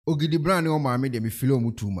ogidi brand no maame de me feel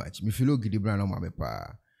omu too much. Me feel ogidi brand no maame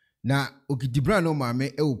pa. Na ogidi brand no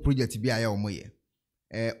maame e wo project bi aya omo ye.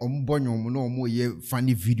 Ombonyo no omo ye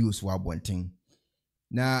funny videos wa bonten.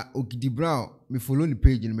 Na ogidi brand me follow ni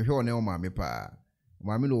page ni me hwe one maame pa.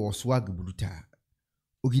 Maame no wo swag bruta.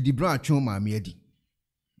 Ogidi brand atwe maame adi.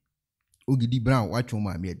 Ogidi brand watwe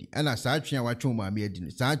maame adi. Ana saa atwe a watwe maame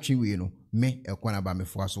adi. Saa atwe we no me ekwana ba me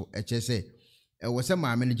fo so eche se wo se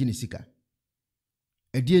maame no gine sika.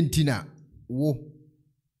 Edi ntina wo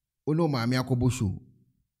ono maame akobo show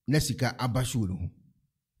na sika aba show no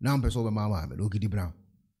na mpe so be maame no ogidi brand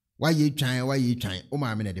waye twan o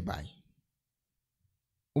maame na de bai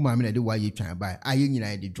o maame na de waye twan bai aye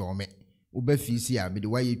nyina de dwome wo ba fiisi a be de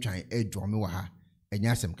waye twan e dwome wa ha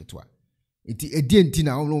enya asem ketwa edi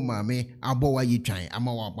ntina ono maame abo waye twan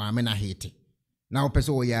ama wa maame na hete na wo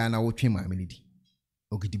pese wo ya na wo twen maame ni di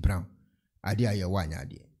ogidi brand ade aye wa anya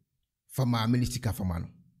ade fa maame ni sika fa mano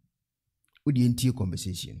wo di entie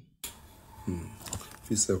conversation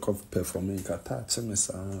Fisa cough performing kata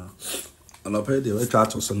chemesa ana pay dey we try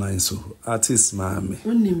to so nice so artist maame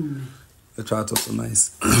onim we try to so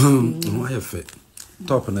nice why fe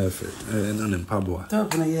top na fe na nem paboa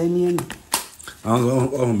top na ya ni ani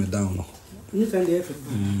oh me down no ni kan dey fe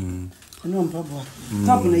no paboa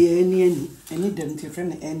top na ya ni ani dem te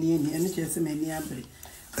friend ani ani chese me ni abre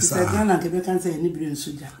sa gana ke be kan say ni bre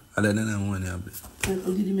nsuja ale na ho ani abre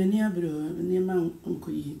ogidi me ni abre ni ma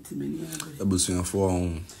nkoyi ti me ni abre abusuafo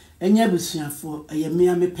enya abusuafo ye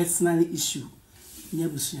me personal issue enya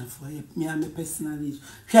abusuafo ye me personal issue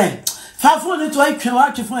hwe fa phone to atwe wa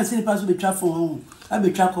atwe phone se pass be twa phone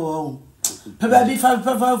abetwa ko pe ba bi fa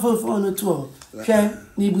phone to hwe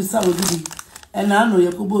ni busa ogidi ena no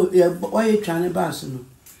yakobo oye twa ne baso no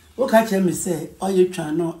o ka che me se oye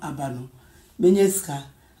twa no aba no menyeska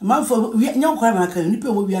manfo nyankwa ma ka nipa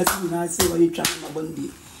wo wiase na se oye twa no bondi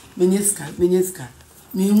menyeska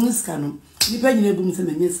mi muska no nipa nyina bum se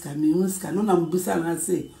menyeska mi muska no na mbusa na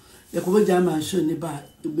se yakobo jama show ne ba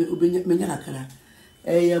menya kakara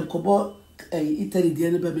yakobo Italy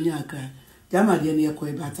de ne ba menya kakara jama de ne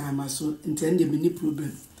yakoy bata amaso ntende me ni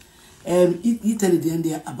problem Italy de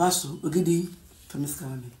ne abaso ogidi famiska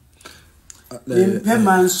mame pe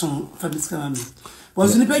manson famiska mame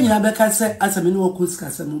was nipa nyina be ka se asame no okuska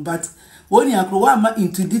asame but woni akro wa ma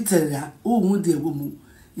into detail ya o hu de wo mu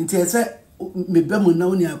nti se me be mu na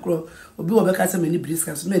woni akro obi wo be ka se me ni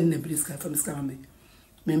briska so me ni briska famiska mame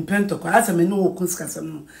me mpento kwa asame no okuska asame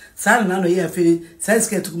no sa na no ye afi size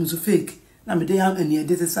skirt kum so fake na me de ya ani e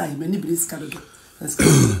de sai me ni briska do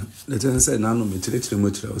le ten say na no me tire mo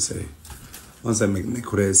tire o say on say me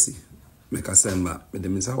kuresi me ka say ma me de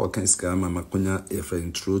me sa wo kan ska ma makonya e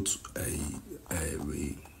friend truth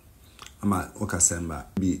we ama okasemba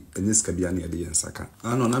bi enyeska bia na de ensaka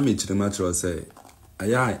ano na me chire ma tro say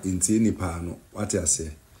aya inti nipa no what you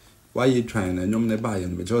say why you trying na nyom ne ba ye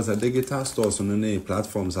no because a digital stores no na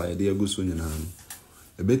platforms are de aguso nyina no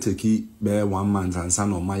e beteki be 1 month ansa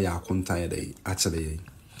no ma ya akonta ye dey akere ye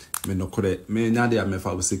me no kore me nya de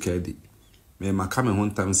amefa wo sekedi me maka me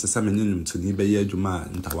hontam se sa me nyum tuni be ye adwuma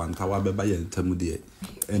ntawa be ba ye ntamu de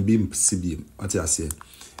en bi mpsibiem what you say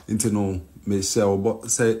into no me say obo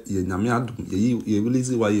say ye nyame adum ye release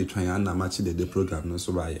why you trying na match the program no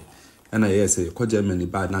so baye and I say ko Germany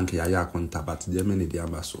ba na nke ya akonta but Germany de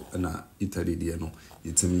abaso na Italy de no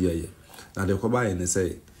yitimi ye na de ko baye ne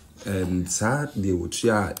say sa de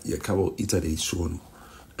wotua ye kawo Italy show no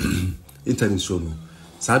Italy show no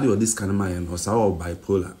sa de this kind man no sa o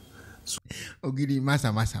bipolar ogidi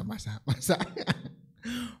masa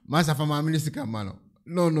for my minister mano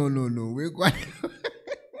no we kwa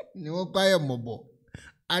no cry mobo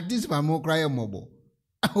at this mama cry mobo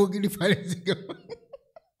ogidi farisika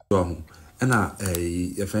so na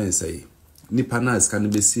your friend say nipa na scan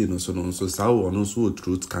be see no so sa wo no so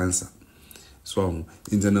throat cancer so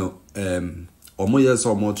internal omo yes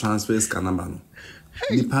omo transfer scan number no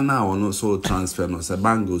nipa na ono so transfer no say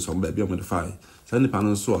bango so be modify say nipa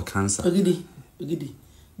no so cancer ogidi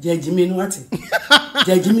jajimi no ate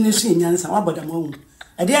jajimi no so nyansa waboda mo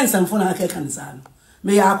e de ansamfo na aka cancer no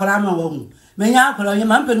me ya akwara ma wo hu me ya akwara ye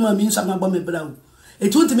man penu ma mi nso ma gbo me bra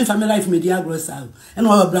it won't be family life media gross out and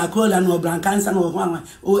our black hole and our black cancer no one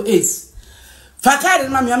o ace fakare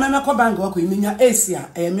ma me ko bank ko iminya ace ya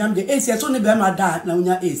me am de ace so ne be ma da na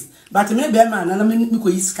unya ace but me be ma na me ko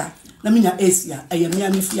iska na me nya ace ya me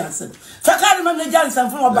am fi ase fakare ma me jansan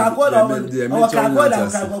fun o black hole o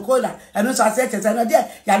ka kola and so ase tete na de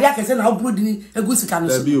ya de akese na obru dini egusika no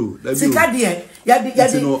so sika de ya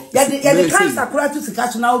de cancer kura tu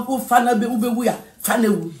sika so na o fa na be ubewu ya fa na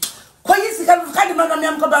wu ko yisi kan kadi mana mi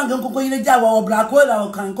am ko bangen ko yine jawa o black hole o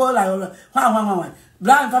kan kola ha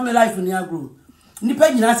Blind family life ni agro. Nipa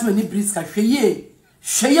nyina asem ni briska hweye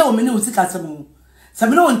o me ne usika asem. Se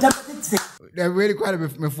me no interpret they really quite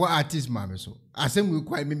me for artist mama so. Asem we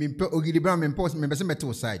quite me ogidi brown me post me bese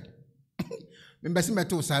metal side. Me bese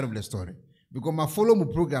metal side of the story. Because my follow my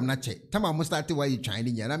program na check. Time I start why you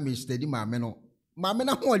Chinese ya na me steady mama no. Mama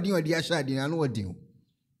na ho odin odi ahya din na no odin.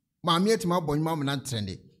 Mama yet my boy mama na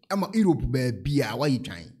trend. Ama Europe be bia why you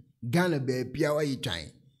trying. Ghana be bia why you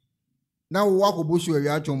trying. Now walk oboshu we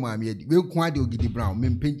atwo mama yedi. We ko ade ogidi brown me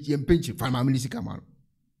mpenchi fa mama lisika ma no.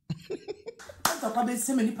 Papa be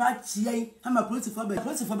se me ni pa tie ama police for be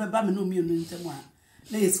ba me no mi no ntemu a.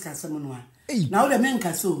 Na yesika se mo no a. Na wo de me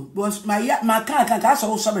nka so because my car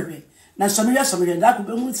so be na somewhere that could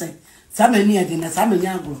be one say samani ade na samani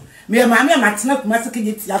agro me maame amatena kuma se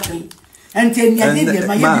keje ti apen ente ni ade de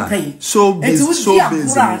ma ye bi pen so busy so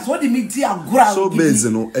the media agora so busy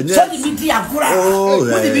no so the media agora oh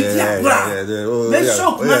the media agora me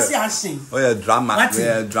show kuma se asin oh yeah drama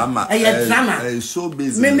so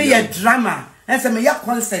busy me ye drama ese me ye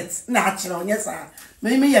concert na akire onye sa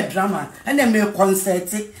me ye drama and me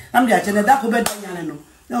concert am de akire that could be dan no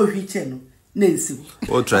na ohwi no Nancy.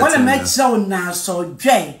 What a match now so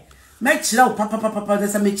dry. Match out papa,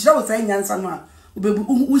 there's a match out saying Yansana,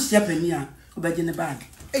 who's Japania, obey in the bag.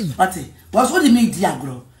 What's what the media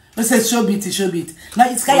grow? Let's say show beat. Now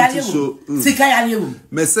it's Kayalium.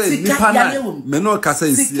 May say, Menor Cassa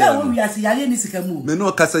is here. We are Sialian is a move.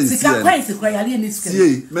 Menor Cassa is here.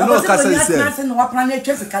 Menor Cassa is here. And what planet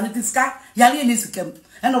Jessica, Yalian is come.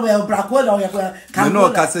 And we black word or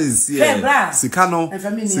Menor Cassa is here. Sicano,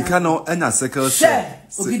 and a second share.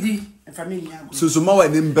 Ogidi, and familia. Susumo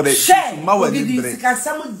and Imbre. Share. Mawadi,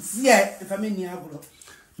 some dear familia.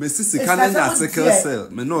 Mrs. Sicano, a second cell.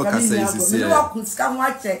 Menor Cassa is here. Could scan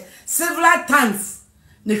watch several times.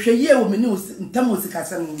 The year woman knows in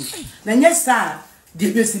Tamosicasam. Then yes, sir,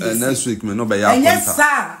 dear Bessie. Next week, me no by and yes,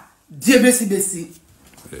 sir, dear Bessie.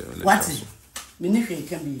 What is Minify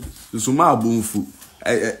can be? Suma Boonfu.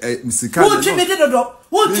 Sicano, who Jimmy did a dog?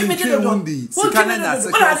 Who Jimmy did a dog? Who can I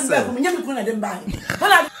say? Never couldn't buy.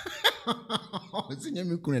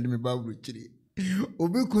 Senior couldn't be Babu Chili.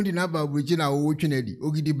 Obi couldn't have a Virginia or Kennedy,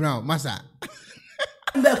 Ogidi Brown, Massa.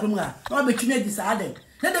 I'm back from her. I'll be Kennedy Saturday.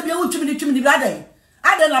 Let there be a chimney brother.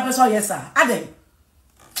 I don't have a saw, yes, sir. I did.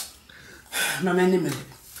 My man,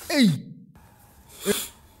 hey.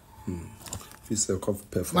 He's a cough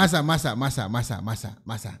perfect. Massa.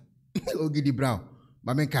 Ogidi Brown.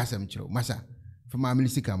 Mamen Cassam Cho, Massa. From my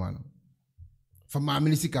Milisika Mano. From my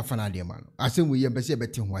Milisika Fanadia Mano. I say we have a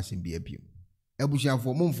betting was in BAP. Ebusha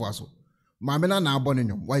for Monfaso. Mamma now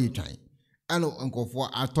bonnium, why you trying? I know Uncle for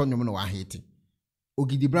I told you no I hate it.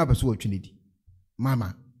 Ogidi Brown was opportunity.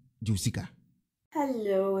 Mama, Jusika.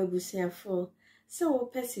 Hello, Ebusiafo. So,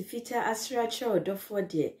 Pacifita Asracha or Dofo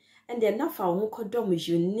dear, and they're not found who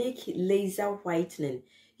unique laser whitening.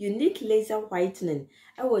 Unique laser whitening.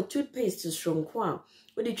 Our toothpaste is from Kwan.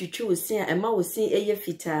 What did you choose? Say, and ma was saying a year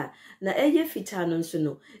fita. Na a year fita non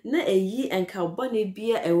sono. Na a ye and carbonate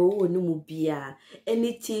beer a wo no beer.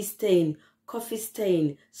 Any tea stain, coffee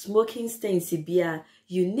stain, smoking stain, beer.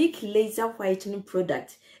 Unique laser whitening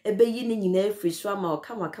product. Ebe yini nyina free swama or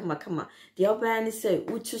kama. The other say,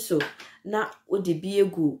 uchu so. Na o de be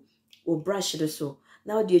gu or brush it so.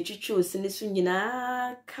 Now the chuchu sinisun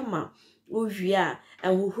yina kama. Uvia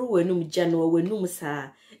and who were num Jano were num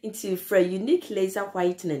sa into for unique laser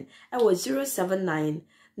whitening. I was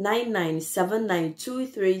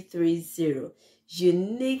 07999792330.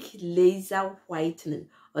 Unique laser whitening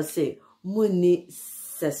or say Muni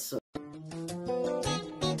Sesso.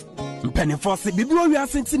 Pennyfo se bibiro wi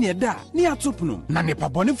asenti ne da ne atopno na ne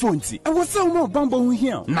pabone fonti e wo se wo bambo hu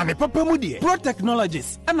hia na ne papa mu de Pro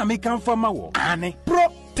Technologies ana me kan fama wo ane Pro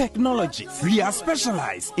Technologies. We are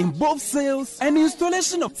specialized in both sales and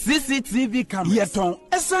installation of CCTV cameras. Yeton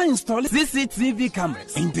esa install CCTV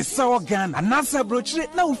cameras in the South Ghana and NASA brochure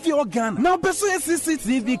na ufi Ghana. Now peso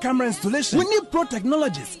CCTV camera installation. We need Pro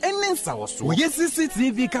Technologies and Ninsa we get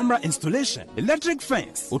CCTV camera installation, electric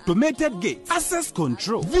fence, automated gate, access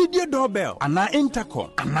control, video doorbell, and intercom,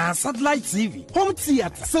 and satellite TV, home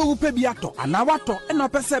theater, so upebiato, and awato, and a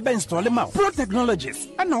pesebe install them out. Pro Technologies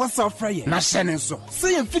and our software. Na shenenso.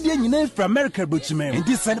 Say Fidya nyina from America Butchman. And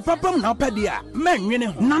this and Papa now pedia. Man, you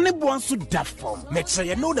know, none of one so that form. Make sure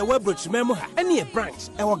you know the web Butchman any a branch,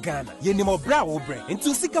 our Ghana. You know, brow brain. And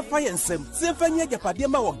to seek a fire and some, Symphony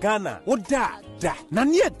Padima or Ghana. Or da.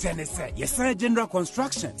 Nanya Tennessee, yes, general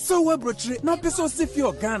construction. So web brochure, no peso si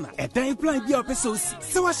for Ghana. A time plan be a peso.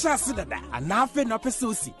 So I shall see that. And now for no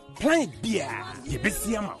peso. Planet beer, ye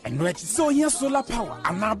besiama, and no so here solar power,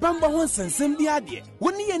 and our bamba once and send the idea.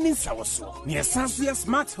 When ye in Sawaso, near Sansuya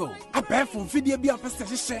smart home, a pair from Fidia Bia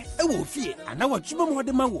Pastashe, a wolf fear, and our Chubamo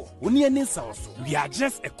de Mawo, when ye in Sawaso. We are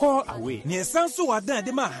just a call away, near Sansu are there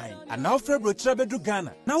de Mahai, and now February Trebedru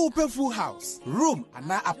Ghana, now open full house, room, and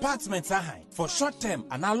now apartments are high, for short term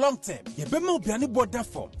and now long term. Ye bemo piani border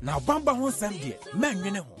form, now bamba once and dear, man,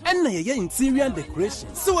 you know, and ye interior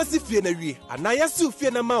decoration. So as if you're and I assume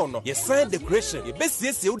fear na mount. Yes, sign decoration. Your best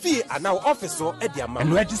yes, you'll be an now officer at the amount.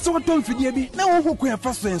 And where the sort of video be now who can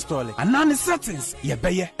first install it. And none settings, ye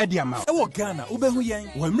bay at the amount. Ewo Ghana,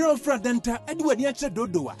 Ubehuyan, when Mirror Fradenta, Edward Yacha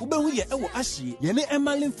Dodoa, Ubehuya, Ewo Ashi, Yene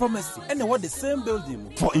Emalin Pharmacy, and what the same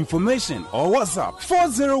building. For information or WhatsApp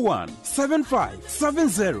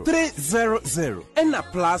 401-7570-300 and a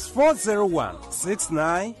plus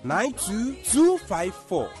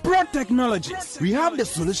 401-6992-254. Pro Technologies, we have the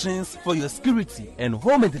solutions for your security and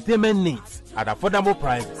home entertainment needs at affordable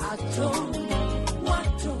prices.